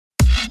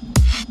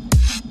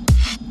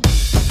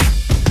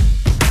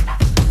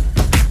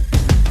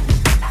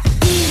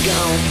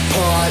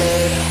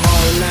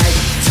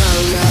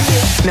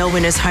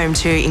Melbourne is home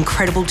to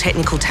incredible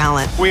technical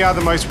talent. We are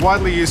the most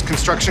widely used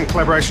construction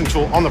collaboration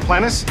tool on the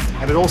planet,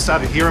 and it all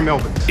started here in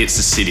Melbourne. It's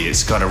the city.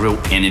 It's got a real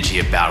energy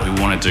about it.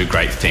 We want to do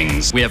great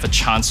things. We have a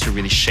chance to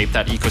really shape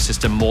that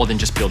ecosystem more than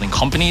just building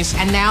companies.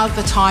 And now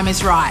the time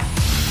is right.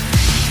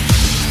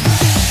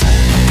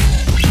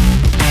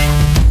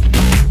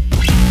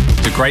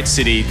 It's a great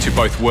city to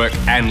both work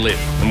and live,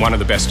 and one of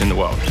the best in the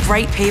world.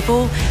 Great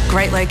people,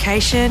 great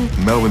location.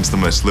 Melbourne's the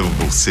most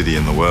livable city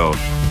in the world.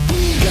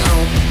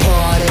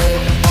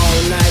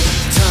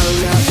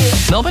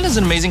 Melbourne has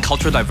an amazing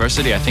cultural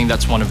diversity. I think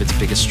that's one of its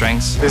biggest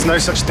strengths. There's no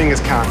such thing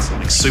as can't.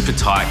 Like super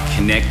tight,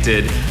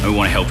 connected, and we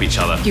want to help each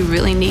other. You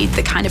really need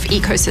the kind of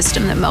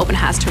ecosystem that Melbourne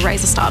has to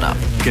raise a startup.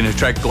 You can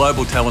attract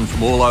global talent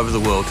from all over the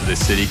world to this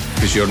city.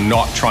 Because you're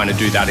not trying to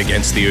do that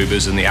against the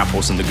Ubers and the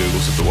Apples and the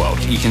Googles of the world.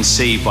 You can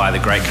see by the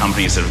great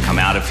companies that have come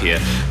out of here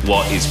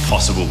what is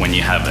possible when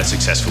you have a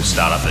successful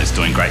startup that's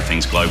doing great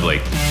things globally.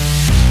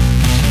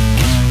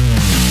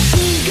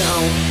 We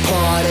gon'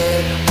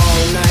 party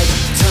all night,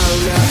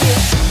 turn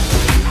up.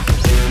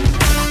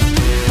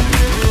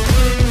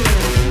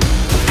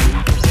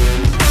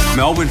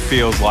 Melbourne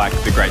feels like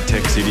the great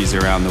tech cities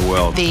around the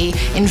world. The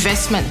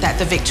investment that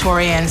the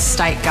Victorian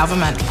state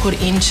government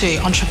put into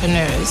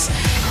entrepreneurs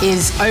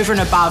is over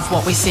and above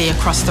what we see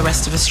across the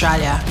rest of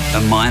Australia.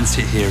 A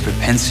mindset here, a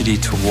propensity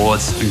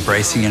towards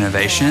embracing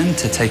innovation,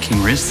 to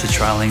taking risks, to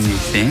trialling new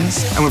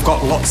things. And we've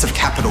got lots of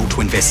capital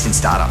to invest in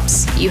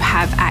startups. You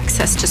have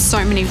access to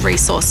so many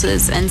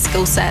resources and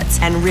skill sets.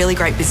 And really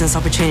great business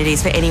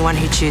opportunities for anyone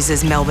who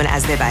chooses Melbourne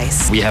as their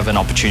base. We have an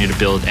opportunity to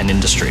build an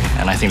industry,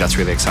 and I think that's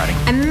really exciting.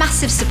 And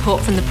massive support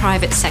from the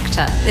private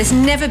sector. There's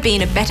never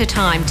been a better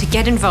time to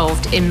get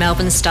involved in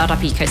Melbourne's startup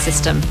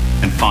ecosystem.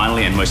 And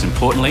finally, and most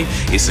importantly,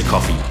 is the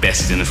coffee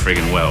best in the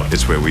friggin' world.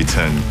 It's where we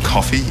turn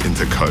coffee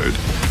into code.